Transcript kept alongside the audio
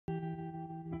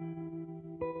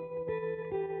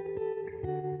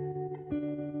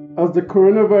As the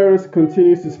coronavirus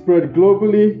continues to spread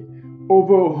globally,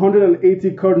 over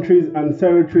 180 countries and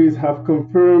territories have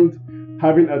confirmed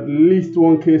having at least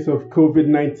one case of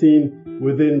COVID-19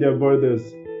 within their borders.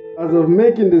 As of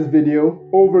making this video,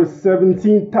 over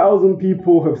 17,000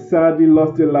 people have sadly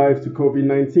lost their lives to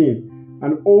COVID-19,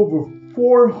 and over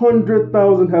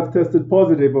 400,000 have tested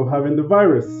positive of having the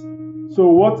virus. So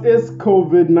what is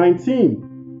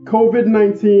COVID-19?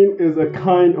 COVID-19 is a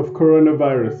kind of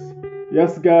coronavirus.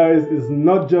 Yes guys, it's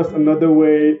not just another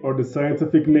way or the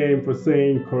scientific name for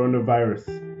saying coronavirus.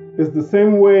 It's the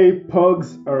same way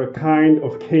pugs are a kind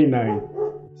of canine.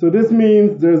 So this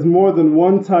means there's more than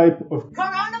one type of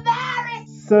coronavirus!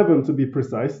 7 to be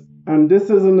precise. And this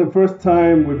isn't the first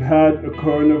time we've had a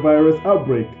coronavirus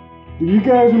outbreak. Do you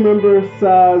guys remember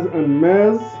SARS and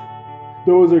MERS?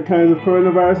 Those are kinds of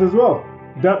coronavirus as well.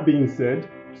 That being said,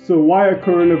 so why are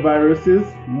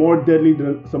coronaviruses more deadly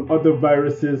than some other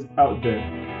viruses out there?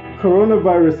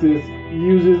 Coronaviruses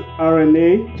uses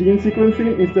RNA gene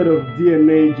sequencing instead of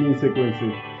DNA gene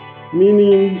sequencing,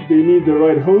 meaning they need the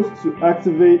right host to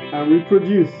activate and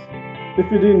reproduce.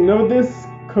 If you didn't know this,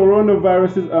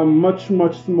 coronaviruses are much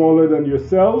smaller than your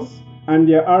cells, and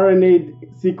their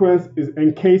RNA sequence is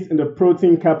encased in a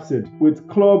protein capsid with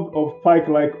club of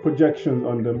spike-like projections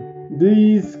on them.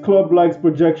 These club-like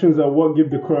projections are what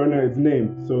give the corona its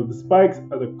name, so the spikes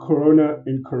are the corona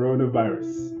in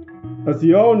coronavirus. As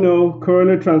you all know,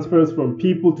 corona transfers from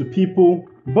people to people,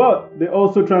 but they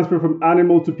also transfer from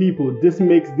animal to people. This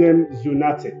makes them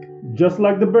zoonotic, just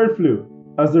like the bird flu.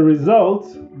 As a result,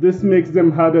 this makes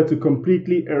them harder to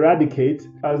completely eradicate,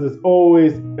 as there's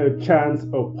always a chance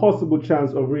or possible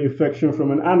chance of reinfection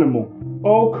from an animal.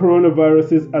 All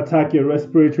coronaviruses attack your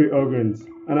respiratory organs,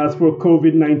 and as for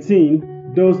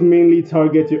COVID-19, those mainly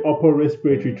target your upper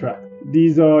respiratory tract.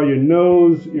 These are your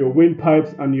nose, your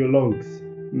windpipes, and your lungs.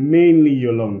 Mainly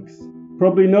your lungs.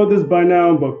 Probably know this by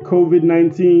now, but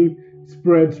COVID-19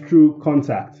 spreads through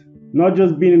contact. Not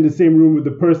just being in the same room with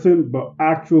the person, but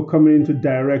actual coming into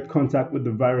direct contact with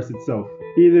the virus itself.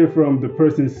 Either from the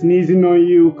person sneezing on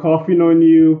you, coughing on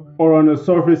you, or on a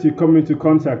surface you come into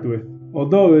contact with.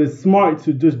 Although it's smart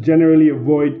to just generally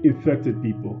avoid infected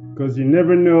people, because you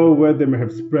never know where they may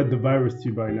have spread the virus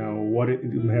to by now, or what it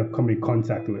may have come in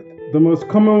contact with. The most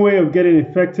common way of getting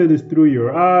infected is through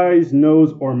your eyes,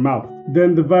 nose, or mouth.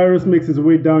 Then the virus makes its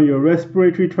way down your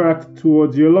respiratory tract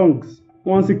towards your lungs.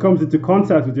 Once it comes into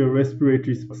contact with your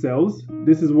respiratory cells,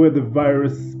 this is where the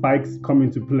virus spikes come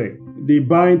into play. They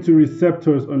bind to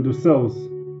receptors on the cells.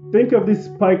 Think of these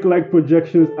spike-like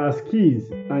projections as keys,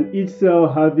 and each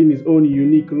cell having its own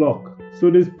unique lock. So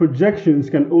these projections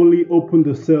can only open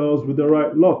the cells with the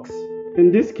right locks.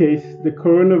 In this case, the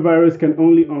coronavirus can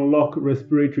only unlock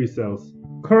respiratory cells.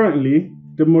 Currently,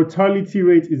 the mortality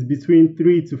rate is between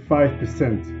 3 to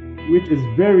 5%, which is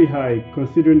very high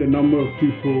considering the number of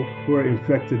people who are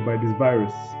infected by this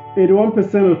virus.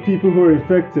 81% of people who are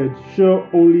infected show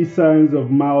only signs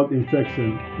of mild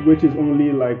infection, which is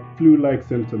only like flu-like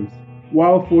symptoms,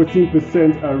 while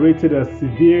 14% are rated as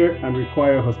severe and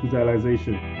require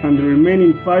hospitalization, and the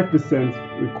remaining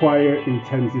 5% require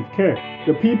intensive care.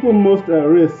 The people most at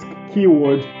risk,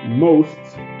 keyword most,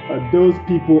 are those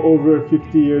people over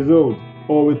 50 years old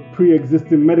or with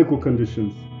pre-existing medical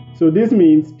conditions. So this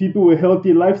means people with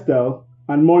healthy lifestyle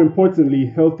and, more importantly,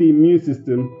 healthy immune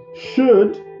system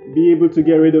should be able to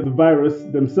get rid of the virus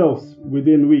themselves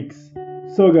within weeks.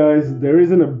 So guys, there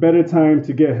isn't a better time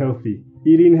to get healthy.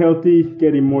 Eating healthy,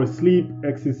 getting more sleep,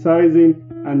 exercising,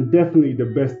 and definitely the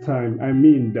best time,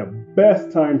 the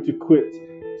best time to quit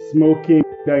smoking.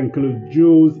 That includes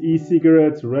Juuls,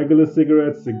 e-cigarettes, regular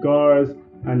cigarettes, cigars,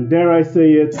 and dare I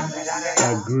say it,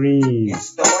 a green.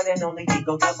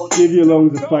 Give your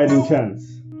lungs a fighting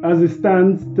chance. As it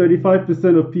stands,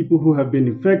 35% of people who have been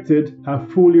infected have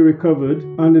fully recovered,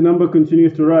 and the number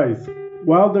continues to rise.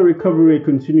 While the recovery rate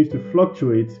continues to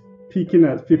fluctuate, peaking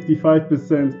at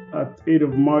 55% at 8th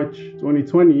of March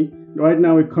 2020, right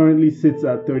now it currently sits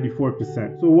at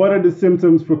 34%. So what are the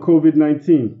symptoms for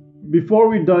COVID-19? Before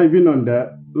we dive in on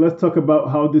that, let's talk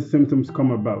about how these symptoms come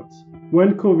about.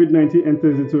 When COVID-19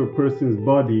 enters into a person's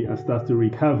body and starts to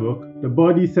wreak havoc, the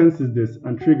body senses this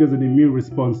and triggers an immune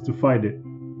response to fight it.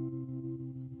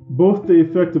 Both the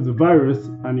effect of the virus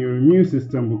and your immune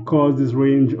system will cause this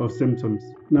range of symptoms.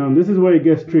 Now, this is where it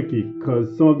gets tricky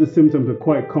because some of the symptoms are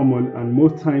quite common and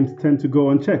most times tend to go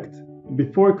unchecked.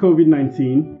 Before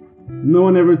COVID-19, no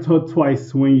one ever thought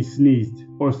twice when you sneezed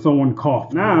or someone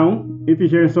coughed. Now, if you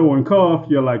hear someone cough,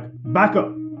 you're like, back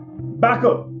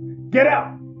up, get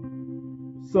out.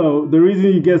 So the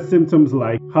reason you get symptoms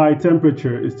like high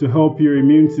temperature is to help your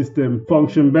immune system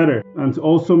function better and to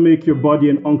also make your body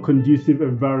an unconducive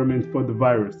environment for the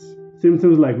virus.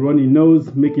 Symptoms like runny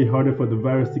nose make it harder for the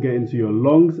virus to get into your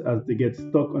lungs as they get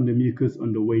stuck on the mucus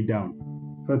on the way down.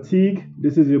 Fatigue,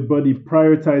 this is your body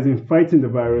prioritizing fighting the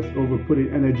virus over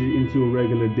putting energy into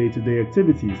regular day-to-day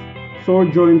activities. Sore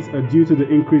joints are due to the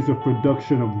increase of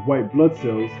production of white blood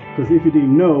cells, because if you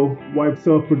didn't know, white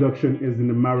cell production is in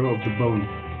the marrow of the bone.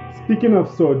 Speaking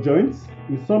of sore joints,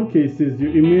 in some cases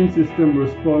your immune system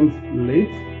responds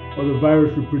late or the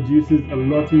virus reproduces a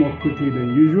lot more quickly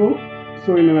than usual.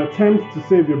 So in an attempt to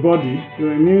save your body,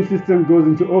 your immune system goes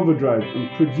into overdrive and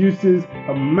produces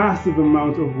a massive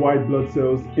amount of white blood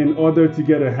cells in order to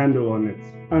get a handle on it.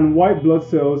 And white blood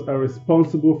cells are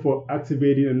responsible for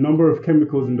activating a number of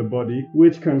chemicals in the body,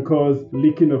 which can cause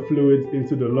leaking of fluids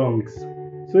into the lungs.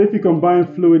 So if you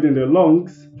combine fluid in the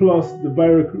lungs, plus the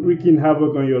virus wreaking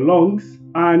havoc on your lungs,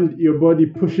 and your body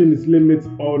pushing its limits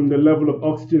on the level of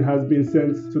oxygen has been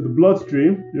sent to the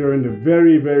bloodstream, you're in a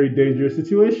very, very dangerous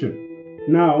situation.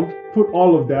 Now, put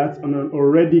all of that on an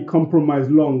already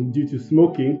compromised lung due to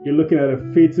smoking, you're looking at a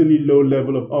fatally low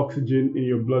level of oxygen in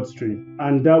your bloodstream.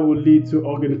 And that will lead to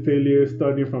organ failure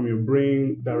starting from your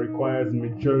brain that requires the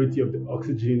majority of the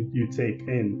oxygen you take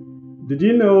in. Did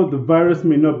you know the virus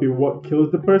may not be what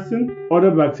kills the person? Other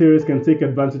bacteria can take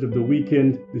advantage of the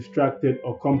weakened, distracted,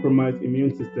 or compromised immune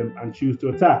system and choose to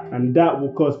attack. And that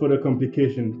will cause further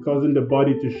complications, causing the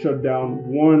body to shut down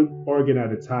one organ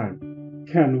at a time.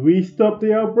 Can we stop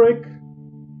the outbreak?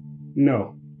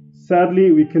 No.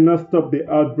 Sadly, we cannot stop the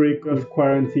outbreak with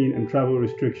quarantine and travel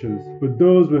restrictions, but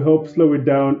those will help slow it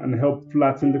down and help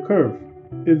flatten the curve.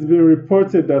 It's been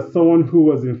reported that someone who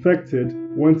was infected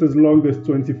went as long as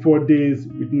 24 days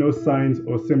with no signs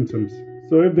or symptoms.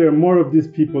 So if there are more of these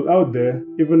people out there,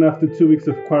 even after 2 weeks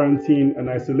of quarantine and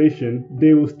isolation,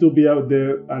 they will still be out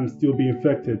there and still be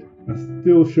infected and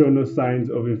still show no signs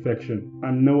of infection,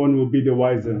 and no one will be the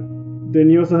wiser. Then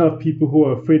you also have people who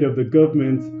are afraid of the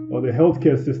government or the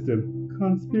healthcare system.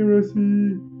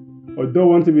 Conspiracy. Or don't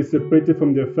want to be separated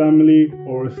from their family,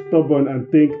 or are stubborn and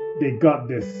think they got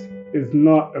this. It's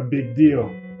not a big deal.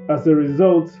 As a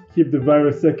result, keep the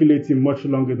virus circulating much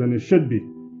longer than it should be.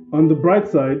 On the bright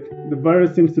side, the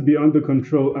virus seems to be under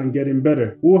control and getting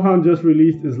better. Wuhan just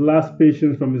released its last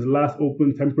patient from its last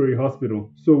open temporary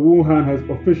hospital. So Wuhan has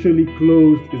officially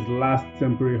closed its last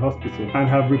temporary hospital and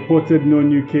have reported no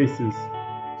new cases.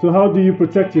 So how do you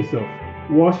protect yourself?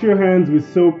 Wash your hands with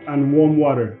soap and warm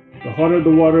water. The hotter the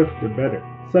water, the better.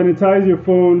 Sanitize your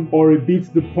phone, or it beats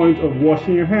the point of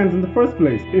washing your hands in the first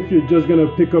place if you're just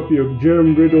gonna pick up your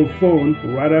germ-riddled phone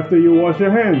right after you wash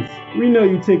your hands. We know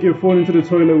you take your phone into the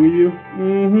toilet with you.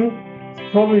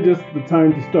 It's probably just the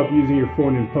time to stop using your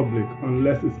phone in public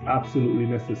unless it's absolutely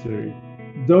necessary.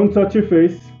 Don't touch your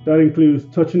face. That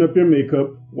includes touching up your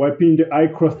makeup, wiping the eye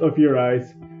crust off your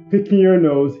eyes, picking your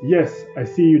nose. Yes, I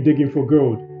see you digging for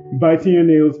gold. Biting your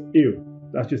nails. Ew,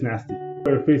 that's just nasty.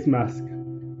 Wear a face mask.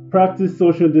 Practice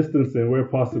social distancing where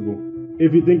possible.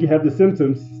 If you think you have the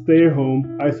symptoms, stay at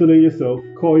home, isolate yourself,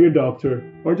 call your doctor,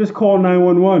 or just call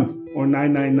 911 or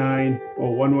 999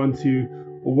 or 112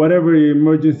 or whatever your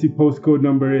emergency postcode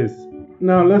number is.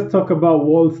 Now let's talk about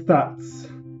world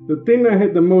stats. The thing I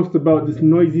hate the most about this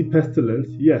noisy pestilence,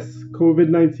 yes,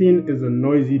 COVID-19 is a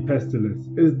noisy pestilence,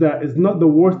 is that it's not the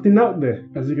worst thing out there,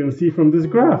 as you can see from this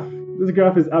graph. This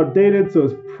graph is outdated, so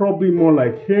it's probably more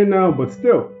like here now, but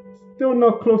still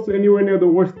not close to anywhere near the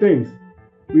worst things.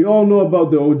 We all know about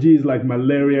the OGs like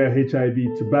malaria,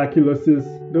 HIV, tuberculosis.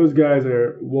 Those guys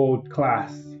are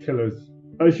world-class killers.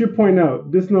 I should point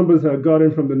out, these numbers are gotten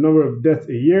from the number of deaths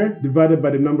a year divided by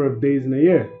the number of days in a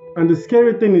year. And the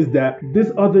scary thing is that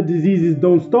these other diseases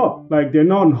don't stop. Like, they're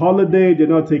not on holiday, they're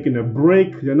not taking a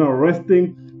break, they're not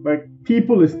resting. Like,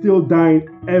 people are still dying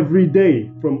every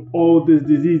day from all these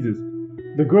diseases.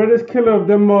 The greatest killer of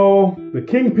them all, the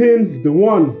kingpin, the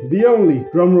one, the only,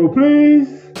 drumroll please,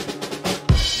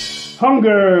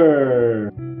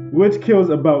 hunger, which kills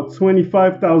about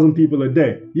 25,000 people a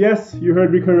day. Yes, you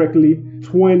heard me correctly,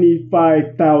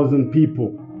 25,000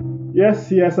 people.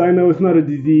 Yes, I know it's not a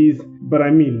disease, but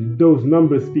I mean, those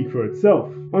numbers speak for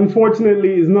itself.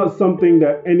 Unfortunately, it's not something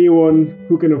that anyone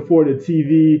who can afford a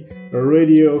TV, a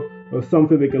radio, or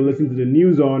something they can listen to the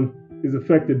news on is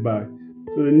affected by.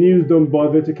 So the news don't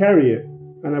bother to carry it.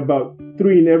 And about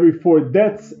 3 in every 4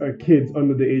 deaths are kids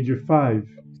under the age of 5.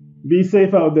 Be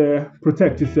safe out there,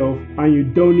 protect yourself, and you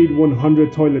don't need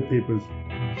 100 toilet papers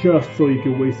just so you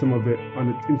can waste some of it on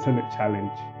an internet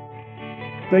challenge.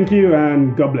 Thank you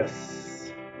and God bless.